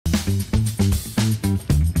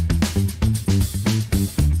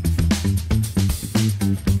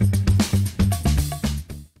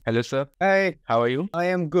Hello, sir. Hi, How are you? I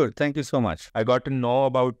am good. Thank you so much. I got to know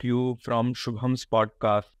about you from Shubham's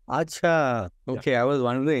podcast. Acha. Okay, I was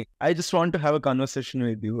wondering. I just want to have a conversation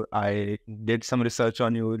with you. I did some research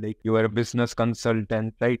on you, like you are a business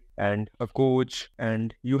consultant, right? And a coach,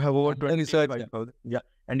 and you have over I'm a researcher. 25,000. Yeah.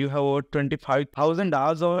 And you have over 25,000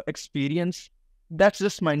 hours of experience. That's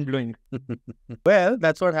just mind blowing. Well,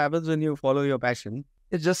 that's what happens when you follow your passion.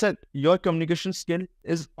 It's just that your communication skill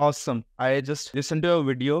is awesome. I just listened to a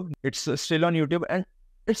video. It's still on YouTube, and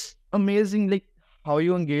it's amazing, like how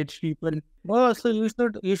you engage people. Oh, so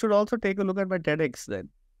you should also take a look at my TEDx then.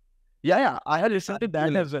 Yeah, I had listened to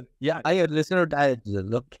that as well. Yeah, I listen to that as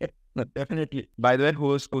well. Okay. definitely. By the way,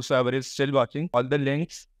 whosoever is still watching, all the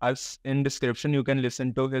links are in description. You can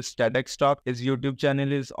listen to his TEDx talk. His YouTube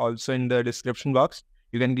channel is also in the description box.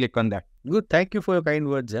 You can click on that. Good. Thank you for your kind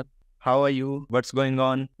words, yeah. How are you? What's going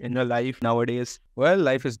on in your life nowadays? Well,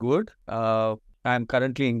 life is good. I'm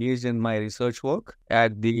currently engaged in my research work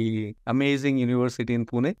at the amazing university in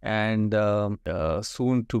Pune, and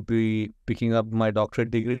soon to be picking up my doctorate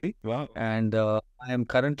degree. Wow. And I am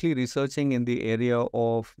currently researching in the area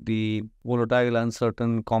of the volatile,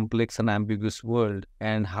 uncertain, complex, and ambiguous world,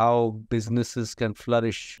 and how businesses can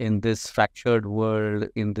flourish in this fractured world,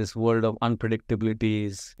 in this world of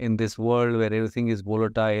unpredictabilities, in this world where everything is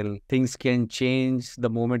volatile. Things can change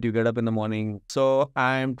the moment you get up in the morning. So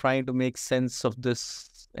I'm trying to make sense of this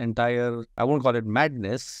entire, I won't call it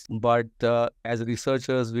madness, but as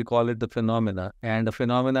researchers, we call it the phenomena. And the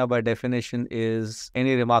phenomena by definition is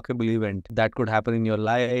any remarkable event that could happen in your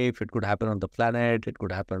life. It could happen on the planet. It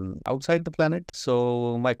could happen outside the planet.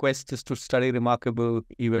 So my quest is to study remarkable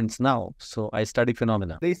events now. So I study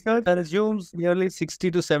phenomena. Research consumes nearly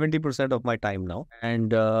 60 to 70% of my time now.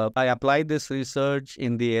 And I apply this research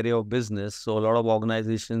in the area of business. So a lot of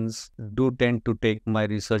organizations do tend to take my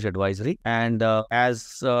research advisory. And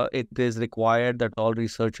as it is required that all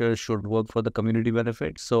researchers should work for the community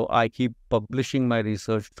benefit. So I keep publishing my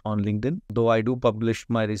research on LinkedIn, though I do publish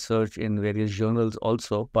my research in various journals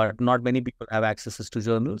also, but not many people have access to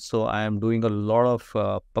journals. So I am doing a lot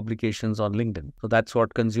of publications on LinkedIn. So that's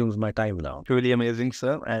what consumes my time now. Truly amazing,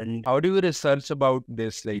 sir. And how do you research about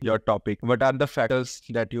this, like your topic? What are the factors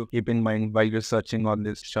that you keep in mind while researching on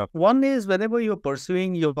this stuff? One is whenever you're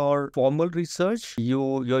pursuing your formal research,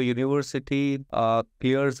 your university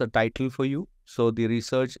clears a title for you. So the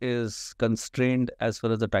research is constrained as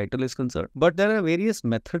far as the title is concerned. But there are various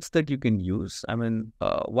methods that you can use. I mean,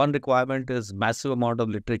 one requirement is massive amount of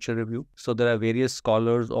literature review. So there are various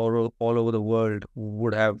scholars all over the world who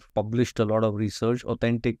would have published a lot of research,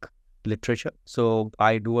 authentic literature. So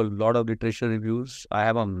I do a lot of literature reviews. I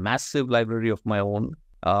have a massive library of my own.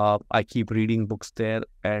 I keep reading books there,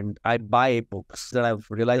 and I buy books. That I've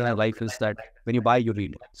realized in my life is that when you buy, you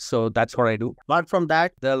read. So that's what I do. Apart from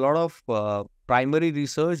that, there are a lot of primary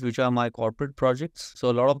research, which are my corporate projects.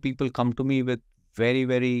 So a lot of people come to me with very,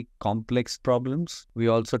 very complex problems. We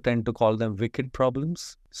also tend to call them wicked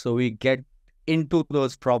problems. So we get into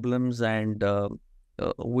those problems, and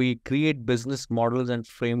we create business models and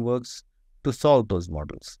frameworks to solve those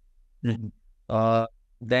models.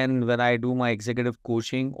 Then when I do my executive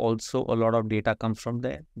coaching, also a lot of data comes from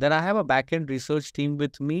there. Then I have a back-end research team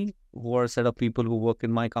with me who are a set of people who work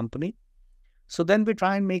in my company. So then we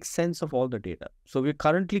try and make sense of all the data. So we're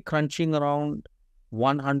currently crunching around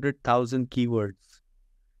 100,000 keywords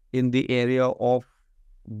in the area of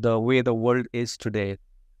the way the world is today.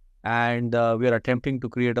 And we are attempting to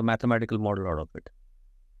create a mathematical model out of it.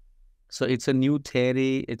 So it's a new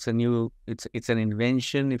theory. It's an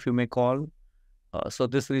invention, if you may call. So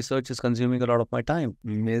this research is consuming a lot of my time.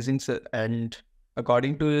 Amazing, sir. And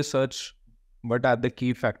according to research, what are the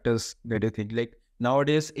key factors that you think? Like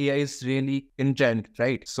nowadays, AI is really in trend,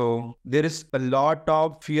 right? So there is a lot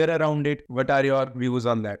of fear around it. What are your views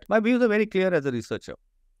on that? My views are very clear as a researcher.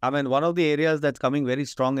 I mean, one of the areas that's coming very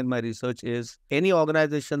strong in my research is any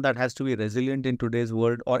organization that has to be resilient in today's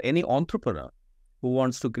world, or any entrepreneur who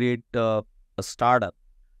wants to create a startup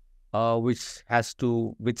which has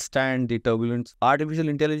to withstand the turbulence. Artificial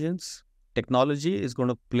intelligence technology is going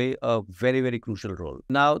to play a very, very crucial role.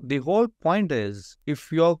 Now, the whole point is,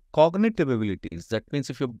 if your cognitive abilities, that means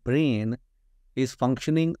if your brain is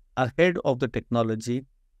functioning ahead of the technology,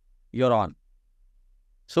 you're on.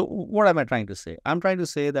 So what am I trying to say? I'm trying to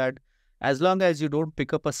say that as long as you don't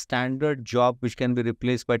pick up a standard job which can be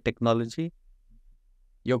replaced by technology,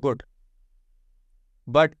 you're good.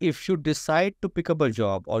 But if you decide to pick up a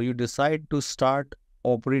job, or you decide to start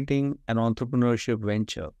operating an entrepreneurship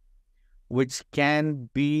venture, which can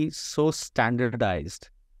be so standardized,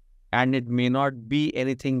 and it may not be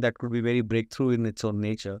anything that could be very breakthrough in its own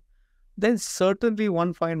nature, then certainly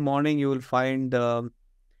one fine morning you will find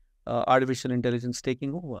artificial intelligence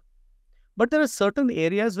taking over. But there are certain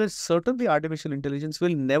areas where certainly artificial intelligence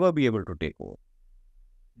will never be able to take over.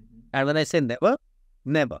 And when I say never,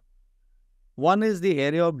 never. One is the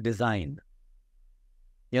area of design.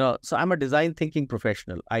 So I'm a design thinking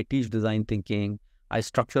professional. I teach design thinking. I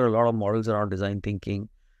structure a lot of models around design thinking.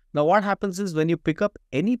 Now, what happens is when you pick up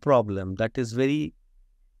any problem that is very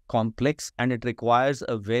complex and it requires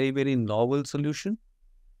a very, very novel solution,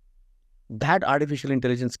 that artificial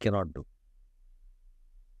intelligence cannot do.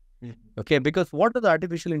 Okay, because what does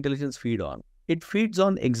artificial intelligence feed on? It feeds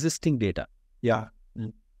on existing data. Yeah.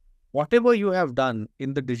 Whatever you have done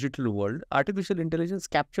in the digital world, artificial intelligence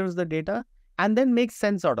captures the data and then makes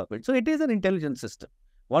sense out of it. So it is an intelligent system.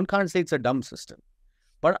 One can't say it's a dumb system.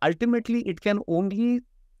 But ultimately, it can only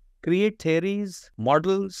create theories,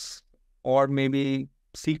 models, or maybe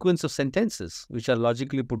sequence of sentences which are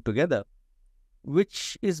logically put together,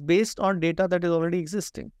 which is based on data that is already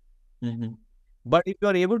existing. But if you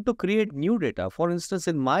are able to create new data, for instance,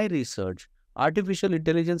 in my research, artificial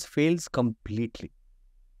intelligence fails completely.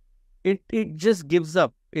 It just gives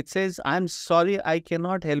up. It says, I'm sorry, I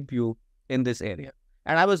cannot help you in this area.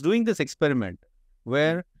 And I was doing this experiment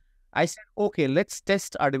where I said, okay, let's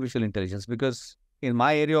test artificial intelligence, because in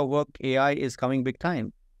my area of work, AI is coming big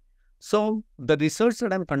time. So the research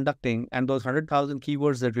that I'm conducting and those 100,000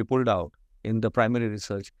 keywords that we pulled out in the primary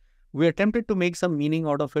research, we attempted to make some meaning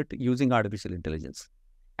out of it using artificial intelligence.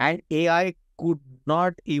 And AI could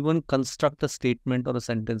not even construct a statement or a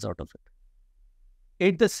sentence out of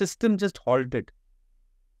it. The system just halted.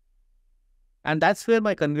 And that's where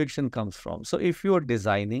my conviction comes from. So if you're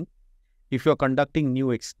designing, if you're conducting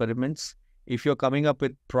new experiments, if you're coming up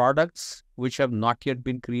with products which have not yet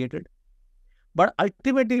been created, but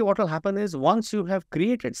ultimately what will happen is once you have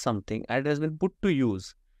created something and it has been put to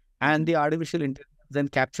use and the artificial intelligence then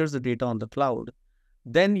captures the data on the cloud,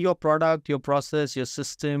 then your product, your process, your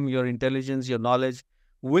system, your intelligence, your knowledge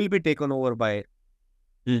will be taken over by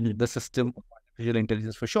the system of artificial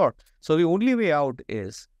intelligence for sure. So the only way out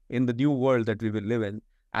is in the new world that we will live in,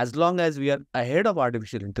 as long as we are ahead of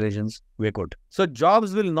artificial intelligence, we're good. So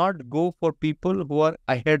jobs will not go for people who are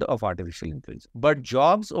ahead of artificial intelligence. But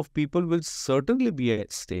jobs of people will certainly be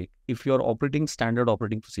at stake if you're operating standard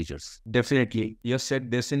operating procedures. Definitely. You said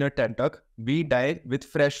this in a TED Talk. We die with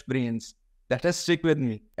fresh brains. That has stick with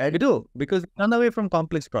me. And we do, because we run away from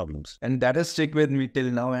complex problems. And that has stick with me till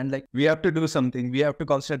now. And we have to do something. We have to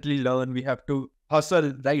constantly learn. We have to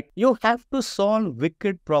hustle, right? You have to solve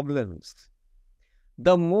wicked problems.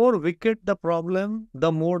 The more wicked the problem,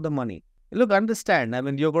 the more the money. Look, understand, I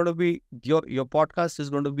mean, you're going to be, your podcast is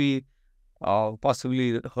going to be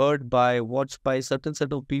possibly heard by, watched by a certain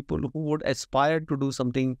set of people who would aspire to do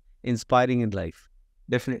something inspiring in life.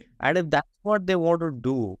 Definitely. And if that's what they want to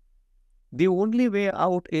do, the only way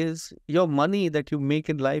out is your money that you make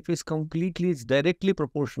in life is directly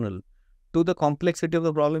proportional to the complexity of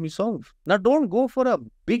the problem you solve. Now, don't go for a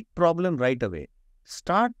big problem right away.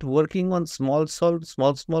 Start working on small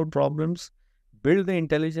problems, build the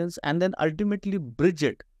intelligence, and then ultimately bridge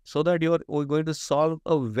it so that you're going to solve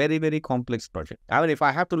a very, very complex project. I mean, if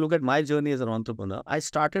I have to look at my journey as an entrepreneur, I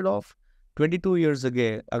started off 22 years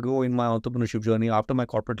ago in my entrepreneurship journey after my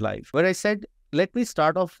corporate life, where I said, let me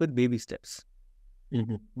start off with baby steps.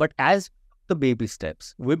 But as the baby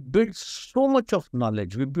steps, we built so much of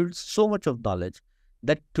knowledge.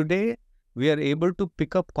 That today we are able to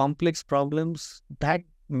pick up complex problems that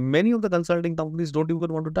many of the consulting companies don't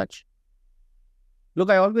even want to touch. Look,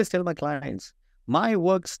 I always tell my clients, my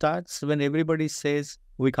work starts when everybody says,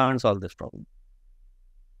 we can't solve this problem.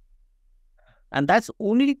 And that's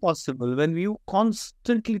only possible when you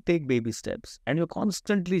constantly take baby steps and you're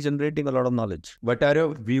constantly generating a lot of knowledge. What are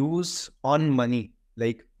your views on money?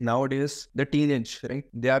 Like nowadays, the teenage, right?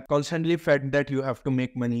 They are constantly fed that you have to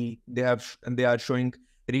make money. They are showing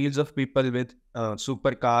reels of people with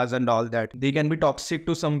supercars and all that. They can be toxic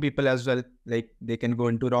to some people as well. Like they can go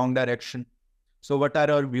into wrong direction. So what are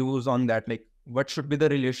your views on that? Like what should be the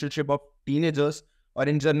relationship of teenagers or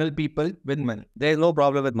in general people with money? There is no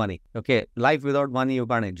problem with money. Okay. Life without money, you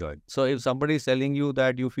can't enjoy it. So if somebody is telling you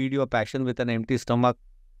that you feed your passion with an empty stomach,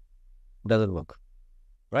 doesn't work.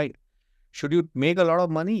 Right? Should you make a lot of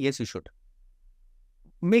money? Yes, you should.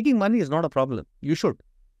 Making money is not a problem. You should.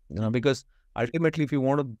 Because ultimately, if you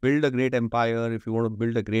want to build a great empire, if you want to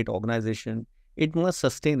build a great organization, it must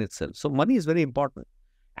sustain itself. So money is very important.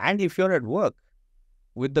 And if you're at work,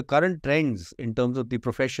 with the current trends in terms of the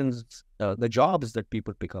professions, the jobs that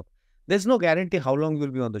people pick up, There's no guarantee how long you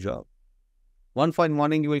will be on the job. One fine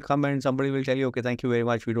morning, you will come and somebody will tell you, okay, thank you very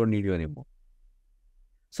much, we don't need you anymore.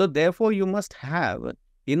 So therefore, you must have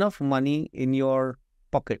enough money in your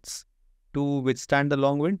pockets to withstand the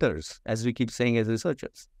long winters, as we keep saying as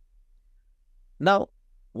researchers. Now,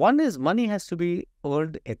 one is money has to be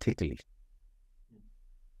earned ethically.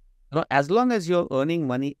 As long as you're earning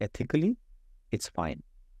money ethically, it's fine.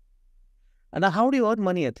 And now, how do you earn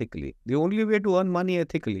money ethically? The only way to earn money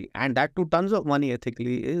ethically, and that too tons of money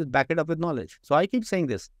ethically, is back it up with knowledge. So I keep saying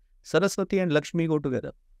this, Saraswati and Lakshmi go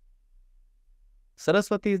together.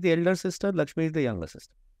 Saraswati is the elder sister, Lakshmi is the younger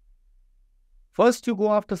sister. First, you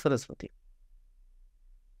go after Saraswati.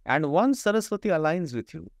 And once Saraswati aligns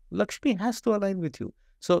with you, Lakshmi has to align with you.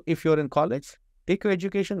 So if you're in college, take your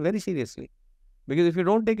education very seriously. Because if you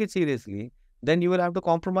don't take it seriously, then you will have to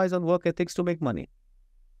compromise on work ethics to make money.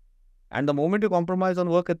 And the moment you compromise on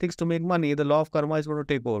work ethics to make money, the law of karma is going to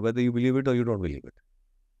take over, whether you believe it or you don't believe it.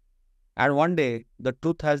 And one day, the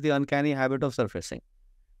truth has the uncanny habit of surfacing.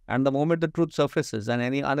 And the moment the truth surfaces and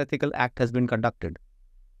any unethical act has been conducted,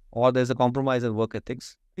 or there's a compromise in work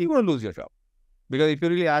ethics, you're going to lose your job. Because if you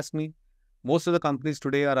really ask me, most of the companies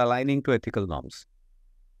today are aligning to ethical norms.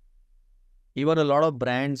 Even a lot of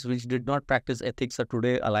brands which did not practice ethics are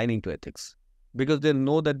today aligning to ethics. Because they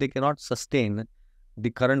know that they cannot sustain the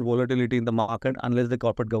current volatility in the market unless the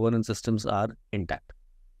corporate governance systems are intact.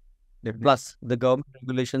 Plus, the government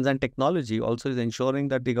regulations and technology also is ensuring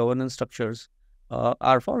that the governance structures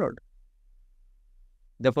are followed.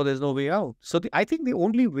 Therefore, there's no way out. So I think the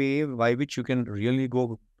only way by which you can really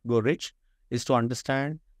go rich is to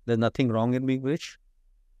understand there's nothing wrong in being rich.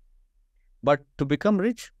 But to become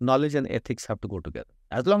rich, knowledge and ethics have to go together.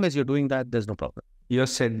 As long as you're doing that, there's no problem. You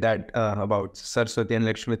said that about Saraswati and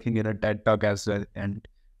Lakshmi thing in a TED talk as well. And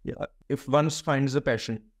if one finds a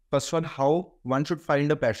passion, first of all, how one should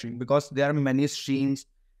find a passion, because there are many streams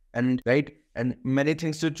and many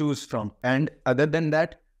things to choose from. And other than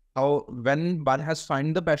that, how when one has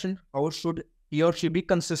found the passion, how should he or she be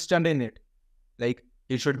consistent in it? Like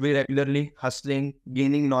he should be regularly hustling,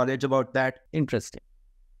 gaining knowledge about that. Interesting.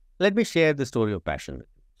 Let me share the story of passion.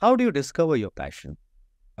 How do you discover your passion?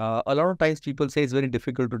 A lot of times people say it's very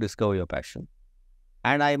difficult to discover your passion.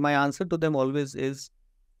 And my answer to them always is,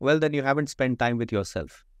 well, then you haven't spent time with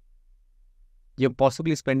yourself. You're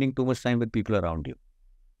possibly spending too much time with people around you.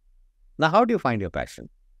 Now, how do you find your passion?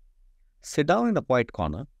 Sit down in a quiet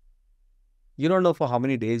corner. You don't know for how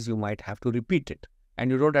many days you might have to repeat it. And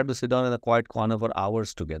you don't have to sit down in a quiet corner for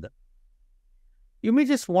hours together. You may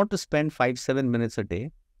just want to spend 5-7 minutes a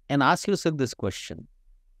day and ask yourself this question.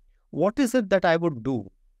 What is it that I would do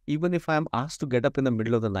even if I am asked to get up in the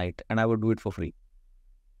middle of the night and I would do it for free?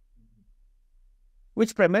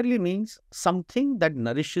 Which primarily means something that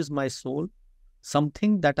nourishes my soul,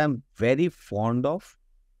 something that I'm very fond of,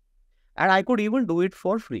 and I could even do it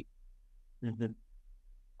for free. And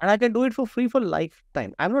I can do it for free for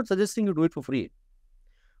lifetime. I'm not suggesting you do it for free.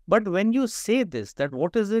 But when you say this, that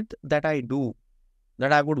what is it that I do,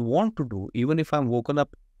 that I would want to do, even if I'm woken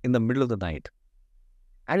up in the middle of the night,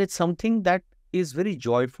 and it's something that is very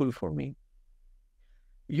joyful for me,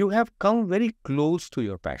 you have come very close to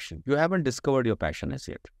your passion. You haven't discovered your passion as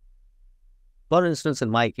yet. For instance, in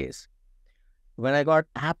my case, when I got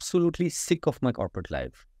absolutely sick of my corporate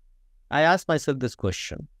life, I asked myself this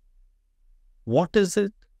question. What is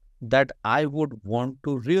it that I would want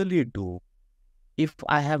to really do if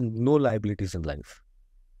I have no liabilities in life?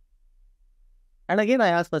 And again, I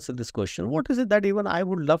asked myself this question. What is it that even I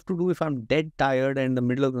would love to do if I'm dead tired and in the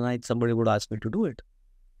middle of the night somebody would ask me to do it?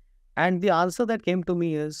 And the answer that came to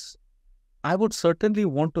me is, I would certainly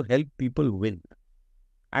want to help people win.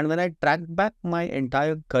 And when I tracked back my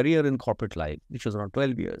entire career in corporate life, which was around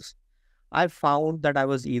 12 years, I found that I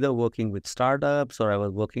was either working with startups or I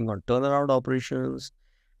was working on turnaround operations.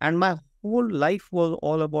 And my whole life was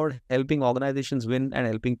all about helping organizations win and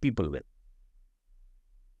helping people win.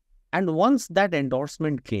 And once that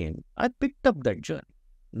endorsement came, I picked up that journey.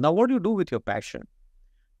 Now, what do you do with your passion?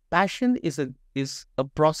 Passion is a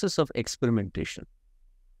process of experimentation.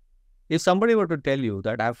 If somebody were to tell you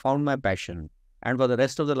that I've found my passion and for the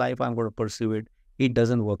rest of the life I'm going to pursue it, it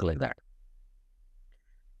doesn't work like that.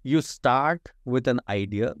 You start with an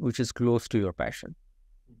idea which is close to your passion.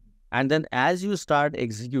 And then as you start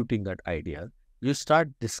executing that idea, you start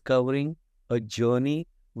discovering a journey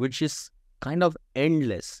which is kind of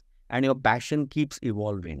endless and your passion keeps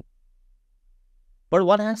evolving. But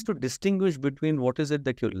one has to distinguish between what is it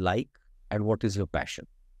that you like and what is your passion.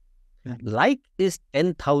 Like is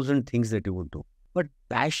 10,000 things that you would do. But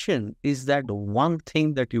passion is that one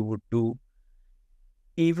thing that you would do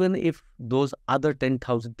even if those other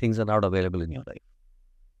 10,000 things are not available in your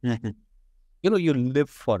life. You live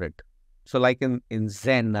for it. So like in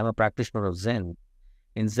Zen, I'm a practitioner of Zen.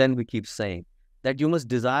 In Zen, we keep saying that you must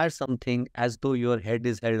desire something as though your head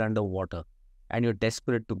is held under water and you're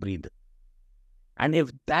desperate to breathe. And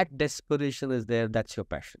if that desperation is there, that's your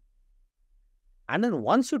passion. And then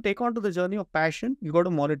once you take on to the journey of passion, you got to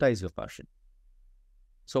monetize your passion.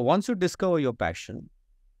 So once you discover your passion,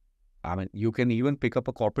 you can even pick up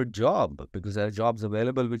a corporate job because there are jobs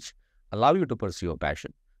available which allow you to pursue your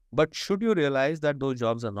passion. But should you realize that those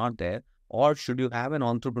jobs are not there, or should you have an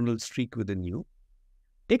entrepreneurial streak within you,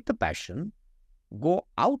 take the passion, go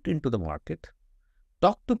out into the market,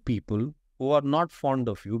 talk to people who are not fond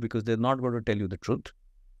of you because they're not going to tell you the truth,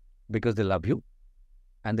 because they love you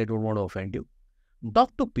and they don't want to offend you.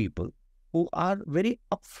 Talk to people who are very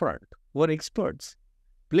upfront, who are experts.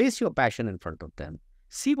 Place your passion in front of them.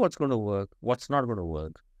 See what's going to work, what's not going to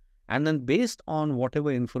work. And then based on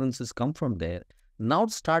whatever inferences come from there, now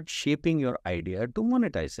start shaping your idea to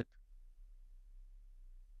monetize it.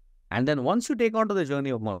 And then once you take on to the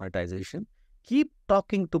journey of monetization, keep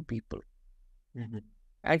talking to people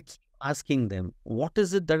and keep asking them, what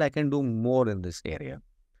is it that I can do more in this area?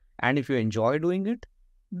 And if you enjoy doing it,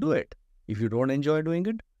 do it. If you don't enjoy doing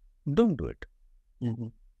it, don't do it.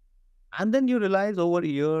 And then you realize over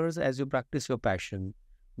years, as you practice your passion,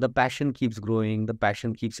 the passion keeps growing, the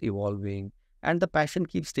passion keeps evolving, and the passion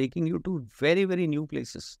keeps taking you to very, very new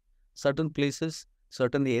places, certain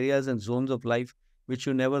areas and zones of life which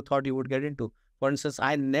you never thought you would get into. For instance,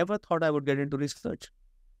 I never thought I would get into research,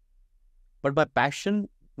 but my passion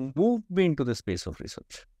moved me into the space of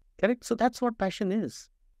research. Correct? So that's what passion is.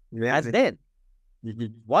 And then,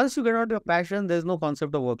 once you get onto your passion, there's no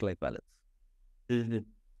concept of work-life balance.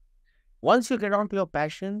 Once you get onto your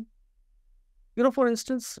passion, for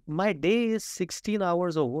instance, my day is 16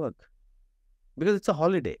 hours of work because it's a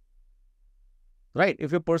holiday, right?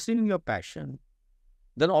 If you're pursuing your passion,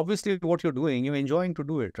 then obviously what you're doing, you're enjoying to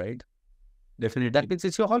do it, right? Definitely. That means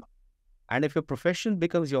it's your holiday. And if your profession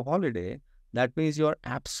becomes your holiday, that means you're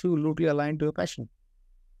absolutely aligned to your passion.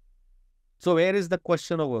 So where is the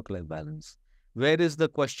question of work-life balance? Where is the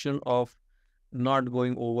question of not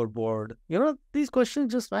going overboard? These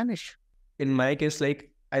questions just vanish. In my case,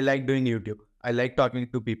 I like doing YouTube. I like talking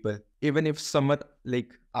to people. Even if someone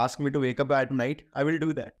ask me to wake up at night, I will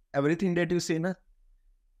do that. Everything that you say,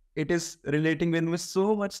 it is relating with me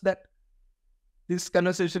so much that this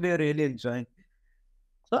conversation I really enjoying.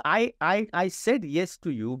 So I said yes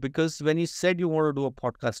to you because when you said you want to do a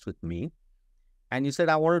podcast with me, and you said,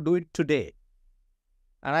 I want to do it today.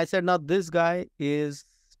 And I said, now this guy is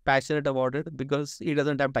passionate about it because he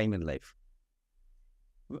doesn't have time in life.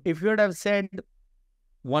 If you would have said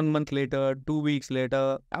 1 month later, 2 weeks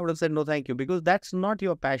later, I would have said, no, thank you, because that's not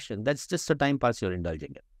your passion. That's just a time pass you're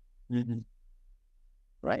indulging in.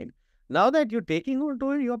 Right? Now that you're taking on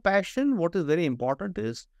to your passion, what is very important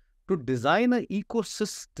is to design an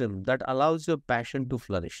ecosystem that allows your passion to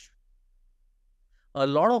flourish. A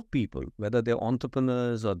lot of people, whether they're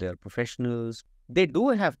entrepreneurs or they're professionals, they do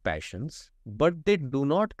have passions, but they do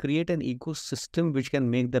not create an ecosystem which can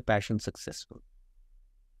make their passion successful.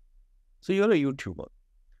 So you're a YouTuber.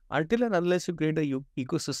 Until and unless you create an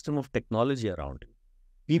ecosystem of technology around you,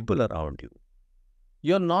 people around you,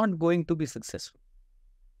 you're not going to be successful.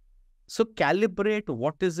 So calibrate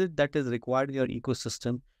what is it that is required in your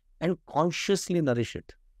ecosystem and consciously nourish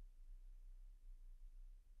it.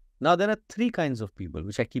 Now, there are 3 kinds of people,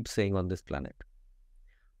 which I keep saying on this planet.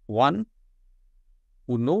 One,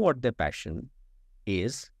 who know what their passion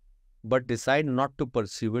is, but decide not to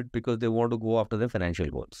pursue it because they want to go after their financial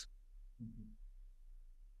goals.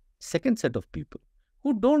 Second set of people,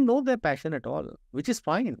 who don't know their passion at all, which is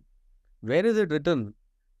fine. Where is it written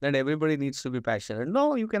that everybody needs to be passionate?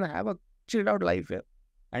 No, you can have a chilled out life here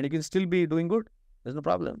and you can still be doing good. There's no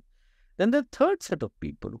problem. Then the third set of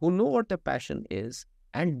people who know what their passion is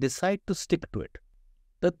and decide to stick to it.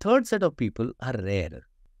 The third set of people are rare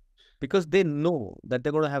because they know that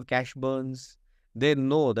they're going to have cash burns. They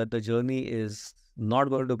know that the journey is not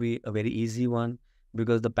going to be a very easy one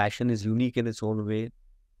because the passion is unique in its own way.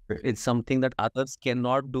 It's something that others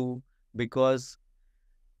cannot do because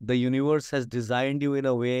the universe has designed you in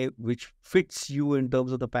a way which fits you in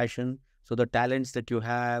terms of the passion. So the talents that you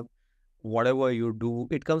have, whatever you do,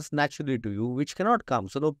 it comes naturally to you, which cannot come.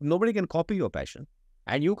 So nobody can copy your passion.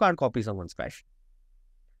 And you can't copy someone's passion.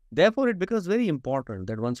 Therefore, it becomes very important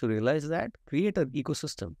that once you realize that, create an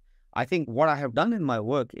ecosystem. I think what I have done in my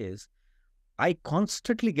work is I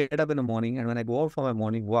constantly get up in the morning, and when I go out for my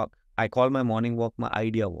morning walk, I call my morning walk my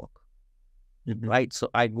idea walk. right? So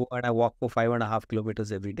I go and I walk for 5.5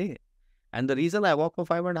 kilometers every day. And the reason I walk for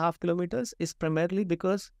 5.5 kilometers is primarily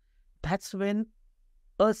because that's when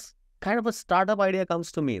kind of a startup idea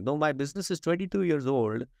comes to me. Though my business is 22 years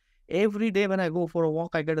old, every day when I go for a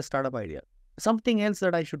walk, I get a startup idea, something else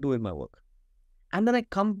that I should do in my work. And then I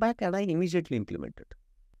come back and I immediately implement it.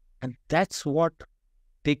 And that's what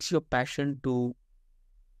takes your passion to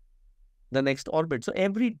the next orbit. So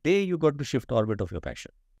every day you got to shift orbit of your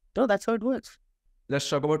passion. So that's how it works. Let's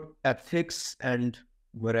talk about ethics and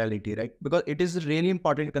morality, right? Because it is a really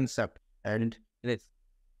important concept. And Yes.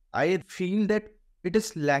 I feel that it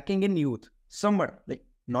is lacking in youth somewhat, like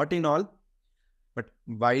not in all, but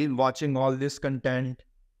while watching all this content,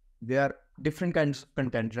 there are different kinds of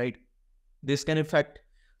content, right? This can affect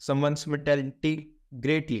someone's mentality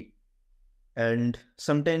greatly. And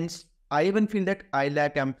sometimes I even feel that I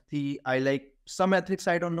lack empathy. I like some ethics,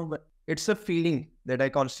 I don't know, but it's a feeling that I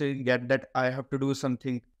constantly get that I have to do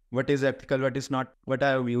something. What is ethical, what is not, what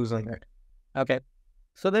are your views on that? Okay.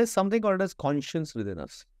 So there's something called as conscience within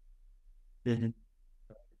us.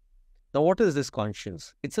 Now, what is this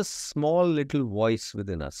conscience? It's a small little voice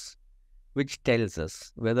within us which tells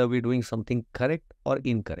us whether we're doing something correct or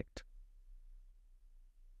incorrect.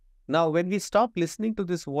 Now, when we stop listening to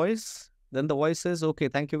this voice, then the voice says, okay,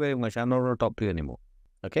 thank you very much. I'm not going to talk to you anymore.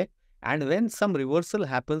 Okay. And when some reversal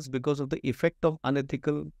happens because of the effect of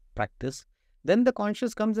unethical practice, then the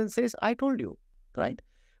conscience comes and says, I told you, right?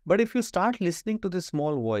 But if you start listening to this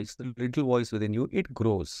small voice, the little voice within you, it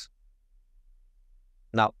grows.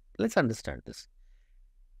 Now, let's understand this.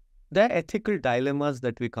 There are ethical dilemmas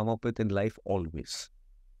that we come up with in life always.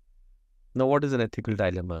 Now, what is an ethical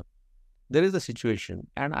dilemma? There is a situation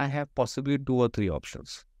and I have possibly 2 or 3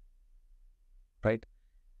 options, right?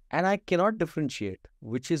 And I cannot differentiate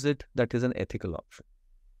which is it that is an ethical option.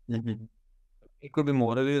 It could be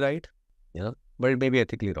morally right, but it may be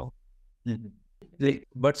ethically wrong.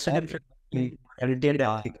 But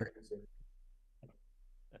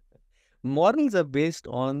morals are based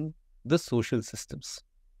on the social systems.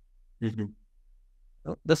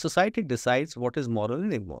 The society decides what is moral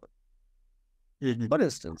and immoral. For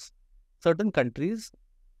instance, certain countries,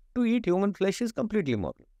 to eat human flesh is completely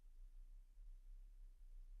moral.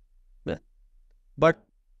 Yeah. But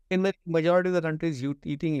in the majority of the countries,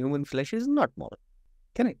 eating human flesh is not moral.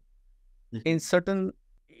 Correct? In certain,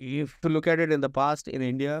 if you look at it in the past, in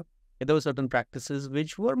India, there were certain practices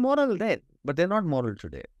which were moral then, but they're not moral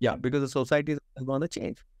today. Yeah. Because the society is going to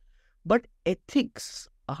change. But ethics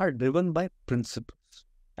are driven by principles.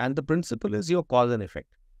 And the principle is your cause and effect,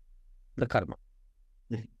 the karma.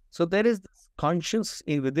 So there is this conscience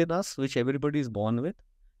within us, which everybody is born with.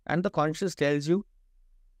 And the conscience tells you,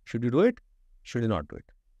 should you do it? Should you not do it?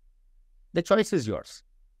 The choice is yours.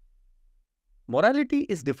 Morality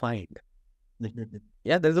is defined.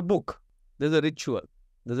 Yeah, there's a book, there's a ritual,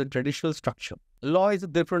 there's a traditional structure. Law is a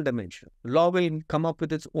different dimension. Law will come up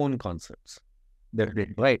with its own concepts.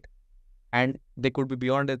 Right. And they could be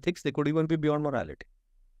beyond ethics, they could even be beyond morality.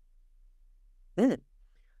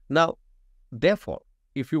 Now, therefore,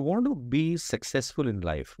 if you want to be successful in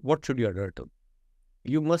life, what should you adhere to?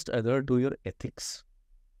 You must adhere to your ethics.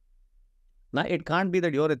 Now, it can't be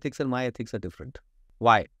that your ethics and my ethics are different.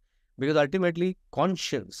 Why? Because ultimately,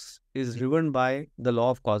 conscience is driven by the law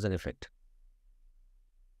of cause and effect.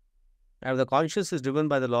 And if the conscience is driven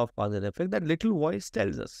by the law of cause and effect, that little voice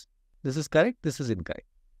tells us, this is correct, this is incorrect.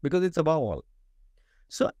 Because it's above all.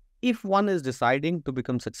 So, if one is deciding to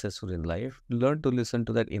become successful in life, learn to listen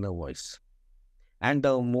to that inner voice. And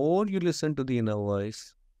the more you listen to the inner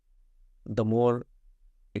voice, the more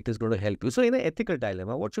it is going to help you. So, in an ethical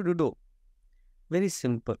dilemma, what should you do? Very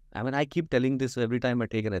simple. I mean, I keep telling this every time I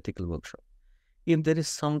take an ethical workshop. If there is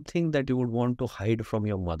something that you would want to hide from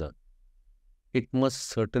your mother, it must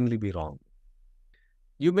certainly be wrong.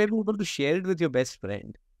 You may be able to share it with your best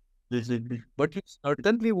friend, but you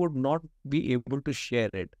certainly would not be able to share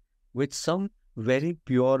it with some very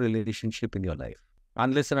pure relationship in your life.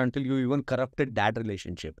 Unless and until you even corrupted that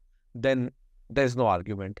relationship, then there's no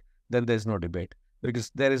argument, then there's no debate,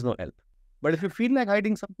 because there is no help. But if you feel like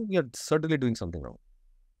hiding something, you're certainly doing something wrong.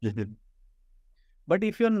 But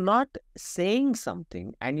if you're not saying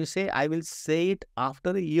something and you say, I will say it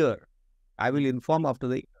after a year, I will inform after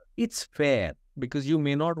the year, it's fair because you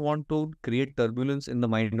may not want to create turbulence in the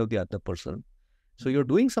mind of the other person. So you're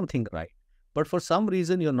doing something right. But for some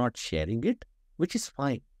reason, you're not sharing it, which is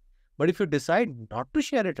fine. But if you decide not to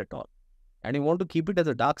share it at all and you want to keep it as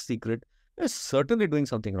a dark secret, you're certainly doing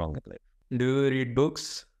something wrong in life. Do you read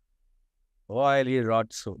books? Oh, I read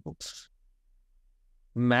lots of books.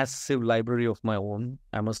 Massive library of my own.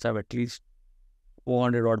 I must have at least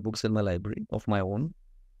 400 odd books in my library of my own.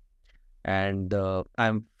 And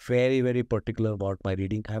I'm very, very particular about my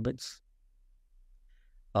reading habits.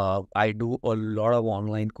 I do a lot of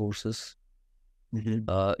online courses.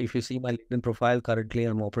 If you see my LinkedIn profile, currently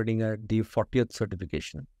I'm operating at the 40th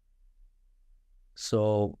certification.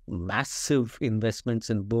 So massive investments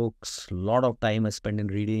in books, a lot of time I spend in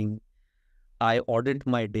reading. I audit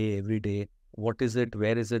my day every day. What is it?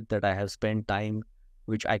 Where is it that I have spent time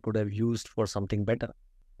which I could have used for something better?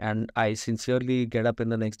 And I sincerely get up in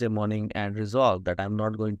the next day morning and resolve that I'm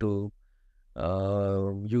not going to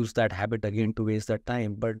use that habit again to waste that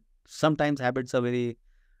time. But sometimes habits are very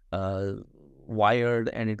wired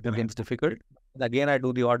and it becomes difficult. Again, I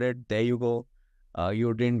do the audit. There you go.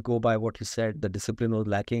 You didn't go by what you said. The discipline was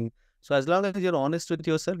lacking. So as long as you're honest with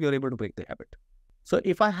yourself, you're able to break the habit. So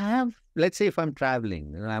if I have, let's say if I'm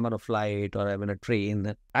traveling, I'm on a flight or I'm in a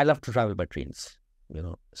train, I love to travel by trains,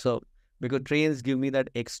 So because trains give me that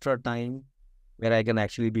extra time where I can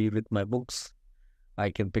actually be with my books.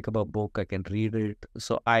 I can pick up a book, I can read it.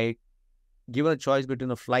 So given a choice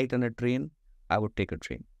between a flight and a train, I would take a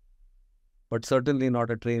train. But certainly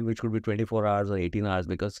not a train which would be 24 hours or 18 hours,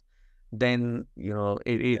 because then,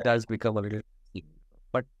 it does become a little...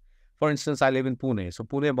 But for instance, I live in Pune. So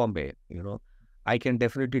Pune, Bombay, I can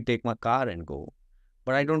definitely take my car and go.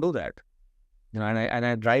 But I don't do that. And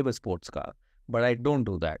I drive a sports car. But I don't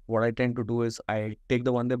do that. What I tend to do is I take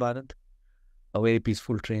the Vande Bharat, a very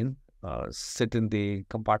peaceful train, sit in the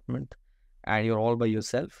compartment, and you're all by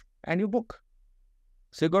yourself, and you book.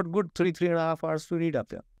 So you got good 3.5 hours to read up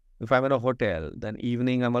there. If I'm in a hotel, then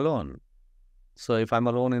evening I'm alone. So if I'm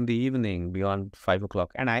alone in the evening beyond 5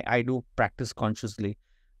 o'clock, and I do practice consciously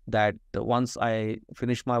that once I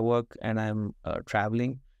finish my work and I'm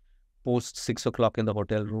traveling, post 6 o'clock in the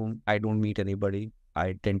hotel room, I don't meet anybody.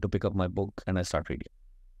 I tend to pick up my book and I start reading.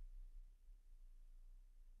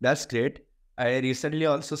 That's great. I recently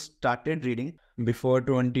also started reading before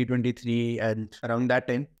 2023, and around that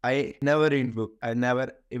time, I never read book. I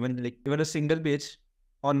never even a single page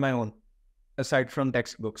on my own, aside from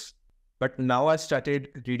textbooks. But now I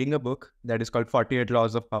started reading a book that is called 48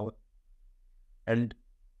 Laws of Power. And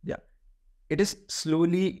yeah, it is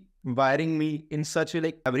slowly wiring me in such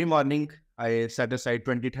a every morning I set aside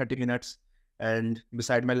 20-30 minutes, and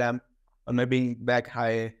beside my lamp on my being back,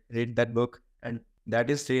 I read that book, and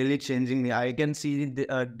that is really changing me. I can see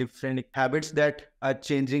the different habits that are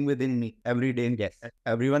changing within me every day. Yes.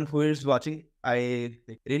 Everyone who is watching, I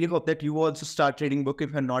really hope that you also start reading book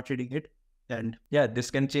if you're not reading it. And yeah,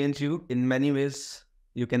 this can change you in many ways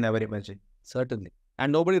you can never imagine. Certainly.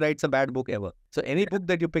 And nobody writes a bad book ever. So any book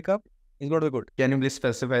that you pick up is going to be good. Can you please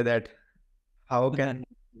specify that? How can...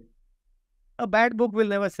 A bad book will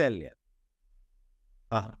never sell yet.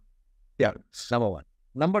 Yeah. Number one.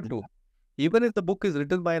 Number two, even if the book is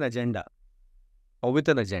written by an agenda or with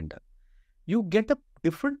an agenda, you get a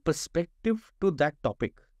different perspective to that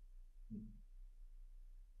topic.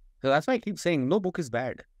 So that's why I keep saying no book is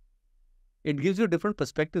bad. It gives you different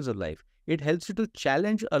perspectives of life. It helps you to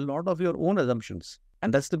challenge a lot of your own assumptions.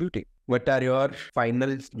 And that's the beauty. What are your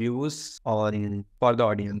final views for the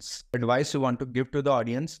audience? Advice you want to give to the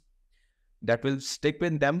audience that will stick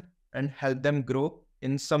with them and help them grow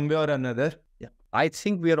in some way or another? Yeah. I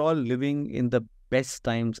think we are all living in the best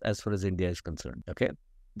times as far as India is concerned. Okay.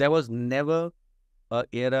 There was never an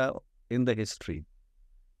era in the history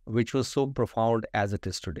which was so profound as it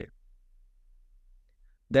is today.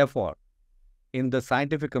 Therefore, in the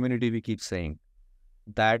scientific community, we keep saying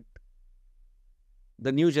that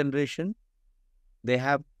the new generation, they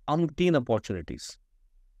have umpteen opportunities.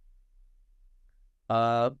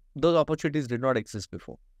 Those opportunities did not exist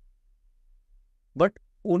before. But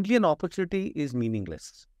only an opportunity is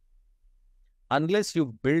meaningless unless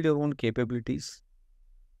you build your own capabilities,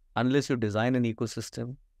 unless you design an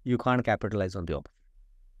ecosystem. You can't capitalize on the opportunity.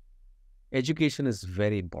 Education is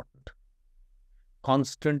very important.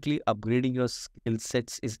 Constantly upgrading your skill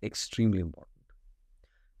sets is extremely important.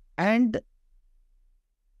 And,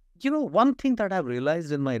 one thing that I've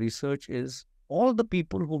realized in my research is all the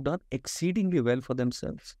people who've done exceedingly well for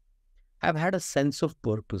themselves have had a sense of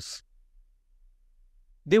purpose.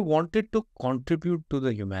 They wanted to contribute to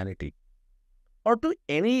the humanity or to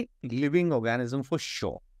any living organism for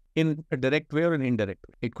sure, in a direct way or an indirect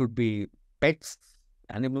way. It could be pets,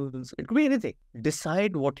 animals, it could be anything.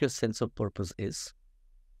 Decide what your sense of purpose is.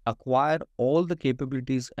 Acquire all the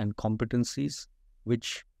capabilities and competencies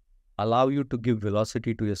which allow you to give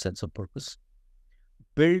velocity to your sense of purpose.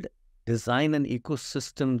 Design an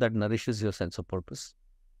ecosystem that nourishes your sense of purpose.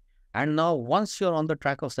 And now, once you're on the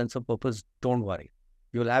track of sense of purpose, don't worry.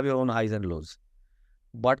 You'll have your own highs and lows.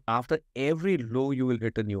 but after every low, you will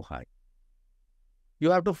hit a new high.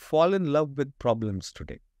 You have to fall in love with problems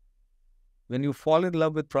today. When you fall in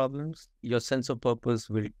love with problems, your sense of purpose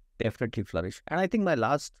will definitely flourish. And I think my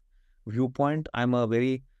last viewpoint, I'm a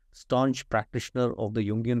very staunch practitioner of the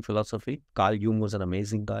Jungian philosophy. Carl Jung was an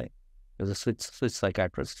amazing guy. He was a Swiss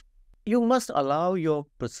psychiatrist. You must allow your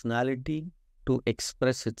personality to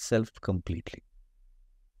express itself completely.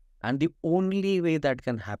 And the only way that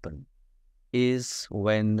can happen is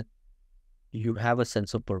when you have a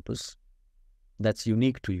sense of purpose that's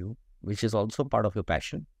unique to you, which is also part of your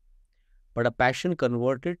passion, but a passion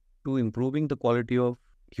converted to improving the quality of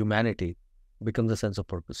humanity becomes a sense of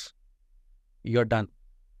purpose. You're done.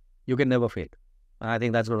 You can never fail. And I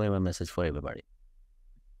think that's going to be my message for everybody.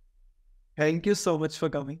 Thank you so much for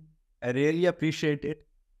coming. I really appreciate it.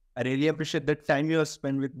 I really appreciate the time you have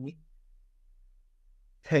spent with me.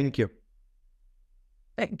 Thank you.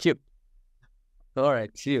 Thank you. All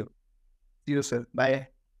right. See you. See you, sir. Bye.